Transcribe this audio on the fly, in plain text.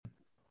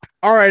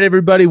All right,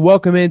 everybody,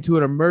 welcome into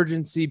an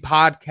emergency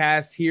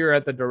podcast here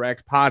at the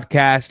Direct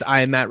Podcast.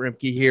 I am Matt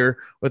Rimke here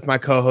with my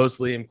co-host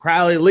Liam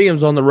Crowley.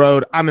 Liam's on the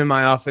road. I'm in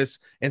my office,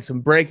 and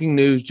some breaking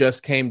news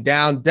just came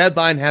down.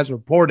 Deadline has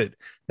reported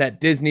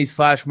that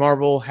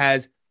Disney/Marvel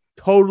has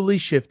totally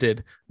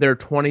shifted their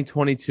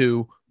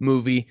 2022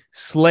 movie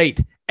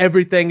slate.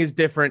 Everything is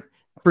different.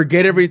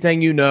 Forget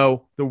everything you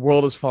know. The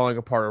world is falling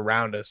apart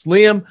around us.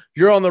 Liam,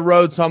 you're on the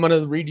road, so I'm going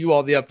to read you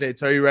all the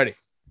updates. Are you ready?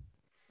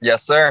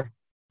 Yes, sir.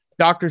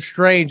 Doctor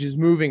Strange is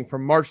moving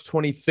from March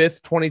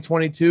 25th,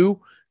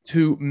 2022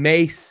 to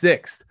May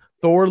 6th.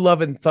 Thor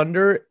Love and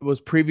Thunder was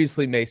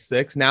previously May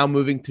 6th, now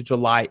moving to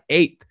July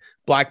 8th.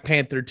 Black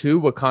Panther 2,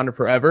 Wakanda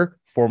Forever,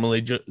 formerly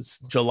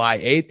July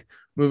 8th,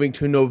 moving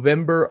to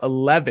November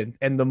 11th.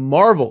 And The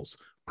Marvels,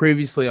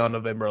 previously on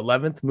November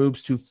 11th,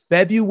 moves to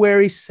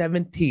February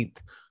 17th,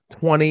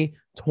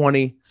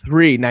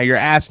 2023. Now you're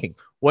asking,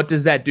 what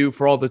does that do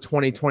for all the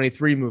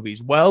 2023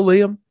 movies? Well,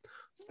 Liam,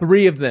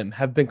 3 of them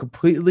have been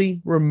completely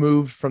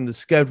removed from the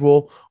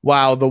schedule,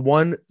 while the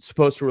one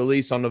supposed to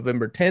release on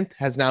November 10th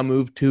has now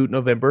moved to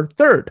November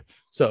 3rd.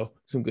 So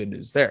some good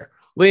news there.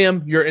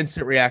 Liam, your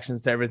instant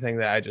reactions to everything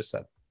that I just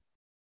said.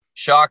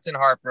 Shocked and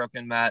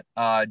heartbroken, Matt.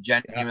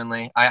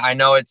 Genuinely. Yeah. I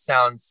know it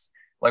sounds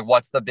like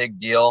what's the big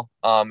deal?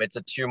 It's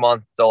a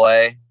 2-month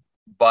delay,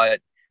 but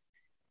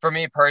for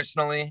me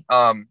personally,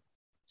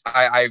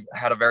 I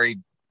had a very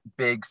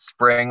big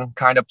spring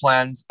kind of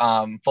plans.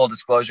 Full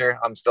disclosure,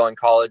 I'm still in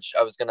college.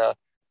 I was gonna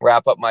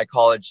wrap up my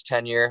college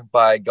tenure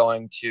by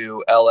going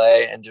to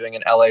LA and doing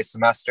an LA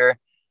semester,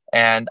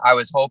 and I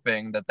was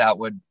hoping that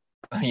would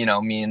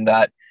mean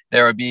that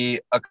there would be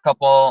a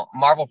couple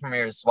Marvel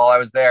premieres while I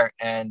was there.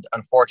 And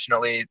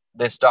unfortunately,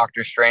 this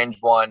Doctor Strange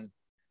one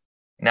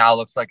now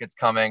looks like it's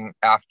coming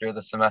after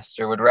the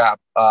semester would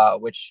wrap,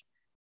 which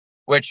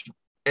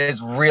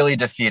is really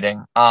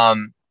defeating.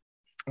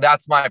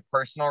 That's my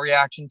personal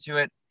reaction to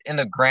it. In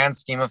the grand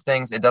scheme of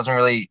things, it doesn't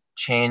really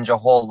change a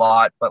whole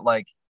lot, but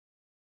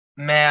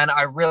man,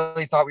 I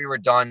really thought we were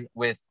done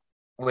with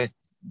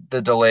the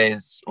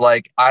delays.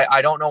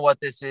 I don't know what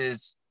this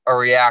is a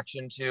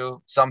reaction to.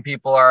 Some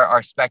people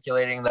are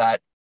speculating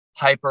that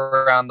hype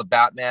around the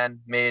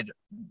Batman made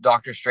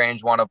Doctor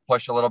Strange want to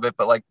push a little bit,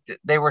 but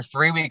they were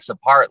 3 weeks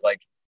apart.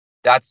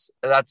 That's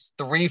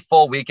 3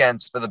 full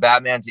weekends for the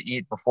Batman to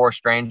eat before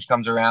Strange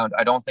comes around.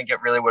 I don't think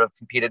it really would have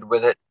competed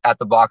with it at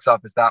the box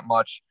office that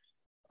much.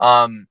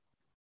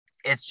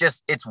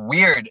 It's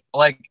weird.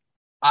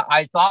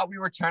 I thought we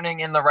were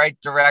turning in the right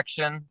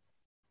direction.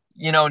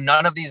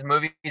 None of these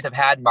movies have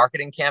had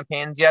marketing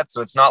campaigns yet,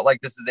 so it's not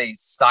like this is a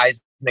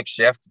seismic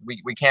shift.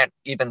 We can't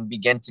even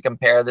begin to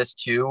compare this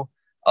to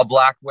a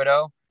Black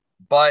Widow,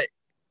 but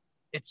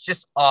it's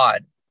just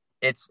odd.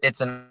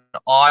 It's an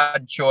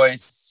odd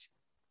choice,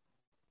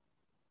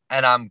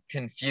 and I'm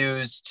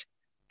confused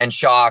and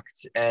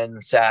shocked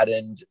and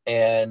saddened,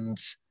 and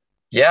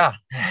yeah,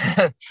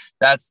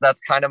 that's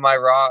kind of my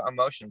raw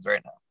emotions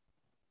right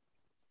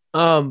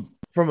now.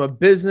 From a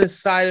business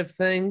side of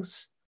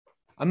things,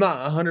 I'm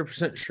not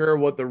 100% sure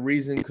what the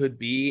reason could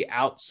be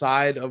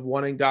outside of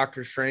wanting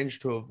Doctor Strange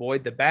to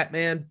avoid the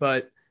Batman,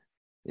 but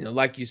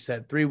like you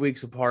said, 3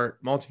 weeks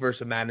apart,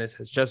 Multiverse of Madness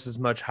has just as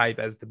much hype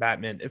as the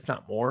Batman, if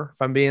not more,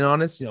 if I'm being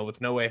honest.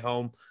 With No Way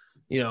Home,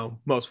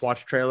 most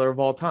watched trailer of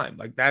all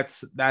time.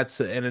 That's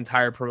an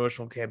entire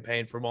promotional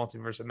campaign for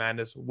Multiverse of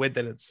Madness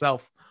within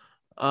itself.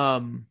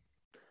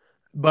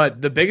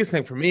 But the biggest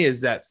thing for me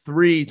is that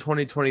 3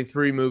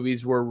 2023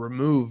 movies were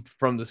removed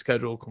from the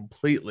schedule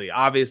completely.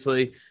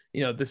 Obviously,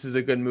 this is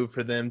a good move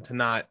for them to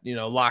not,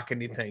 lock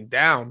anything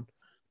down.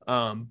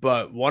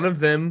 But one of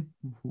them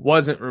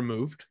wasn't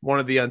removed. One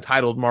of the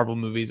untitled Marvel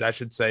movies, I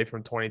should say,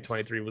 from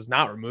 2023 was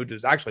not removed. It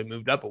was actually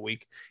moved up a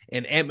week.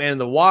 And Ant-Man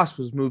and the Wasp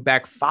was moved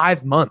back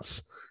 5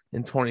 months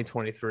in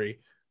 2023.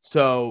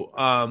 So,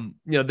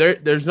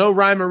 there's no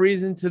rhyme or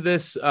reason to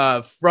this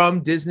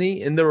from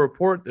Disney in the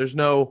report. There's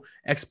no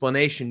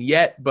explanation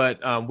yet, but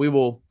we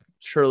will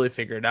surely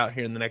figure it out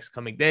here in the next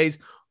coming days.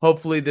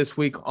 Hopefully this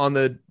week on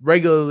the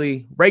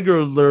regularly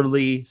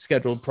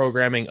scheduled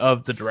programming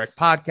of the Direct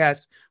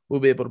Podcast, we'll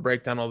be able to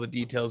break down all the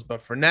details.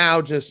 But for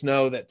now, just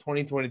know that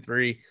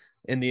 2023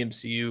 in the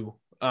MCU,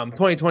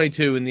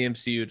 2022 in the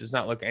MCU does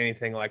not look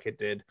anything like it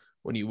did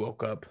when you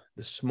woke up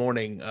this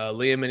morning.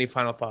 Liam, any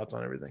final thoughts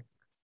on everything?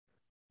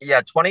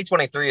 Yeah,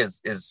 2023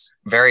 is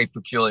very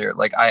peculiar.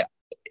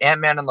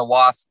 Ant-Man and the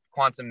Wasp,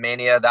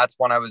 QUANTUMANIA, that's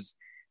one I was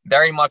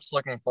very much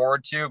looking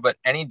forward to, but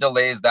any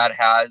delays that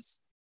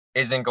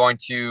isn't going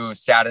to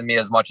sadden me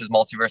as much as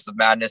Multiverse of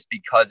Madness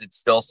because it's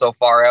still so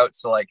far out.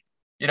 So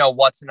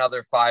what's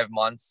another 5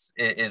 months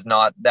is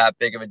not that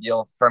big of a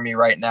deal for me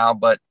right now.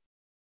 But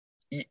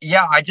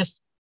yeah,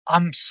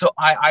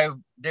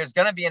 there's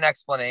going to be an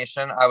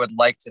explanation. I would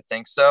like to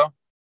think so,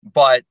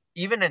 but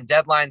even in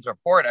Deadline's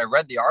report, I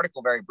read the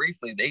article very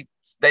briefly. They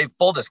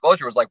full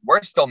disclosure was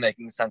we're still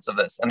making sense of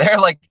this. And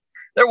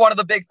they're one of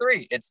the big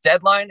 3. It's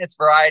Deadline, it's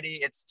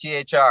Variety, it's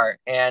THR.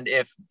 And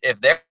if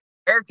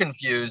they're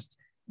confused,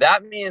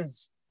 that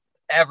means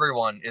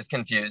everyone is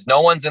confused.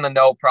 No one's in the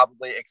know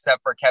probably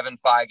except for Kevin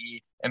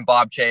Feige and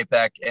Bob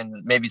Chapek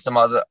and maybe some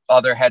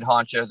other head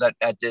honchos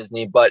at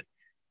Disney. But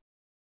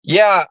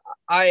yeah,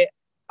 I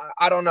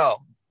don't know.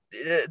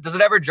 Does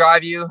it ever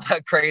drive you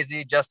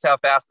crazy just how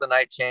fast the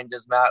night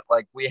changes, Matt?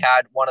 Like, we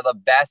had one of the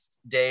best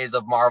days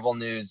of Marvel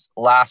news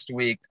last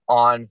week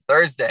on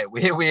Thursday.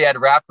 We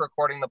had wrapped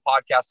recording the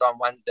podcast on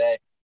Wednesday.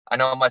 I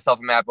know myself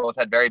and Matt both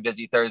had very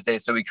busy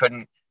Thursdays, so we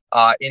couldn't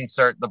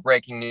insert the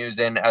breaking news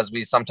in as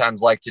we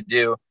sometimes like to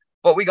do.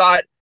 But we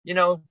got,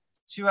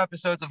 2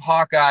 episodes of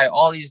Hawkeye,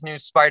 all these new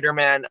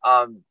Spider-Man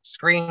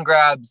screen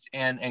grabs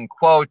and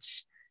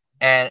quotes,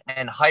 and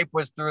hype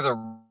was through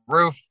the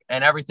roof,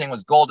 and everything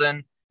was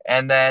golden.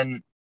 And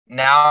then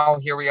now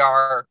here we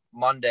are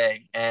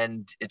Monday,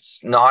 and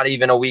it's not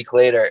even a week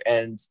later,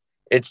 and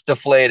it's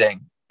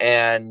deflating.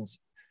 And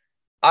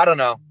I don't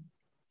know.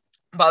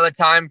 By the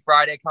time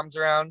Friday comes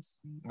around,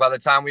 by the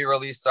time we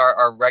release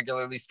our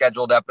regularly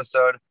scheduled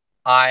episode,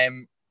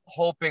 I'm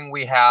hoping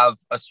we have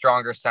a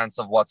stronger sense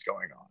of what's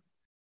going on.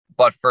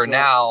 But for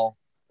now,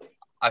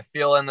 I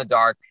feel in the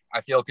dark.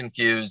 I feel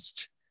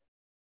confused.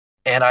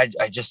 And I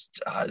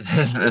just,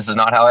 this is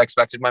not how I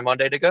expected my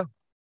Monday to go.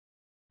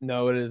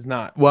 No, it is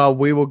not. Well,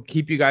 we will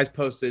keep you guys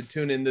posted.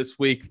 Tune in this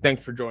week.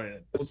 Thanks for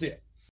joining. We'll see you.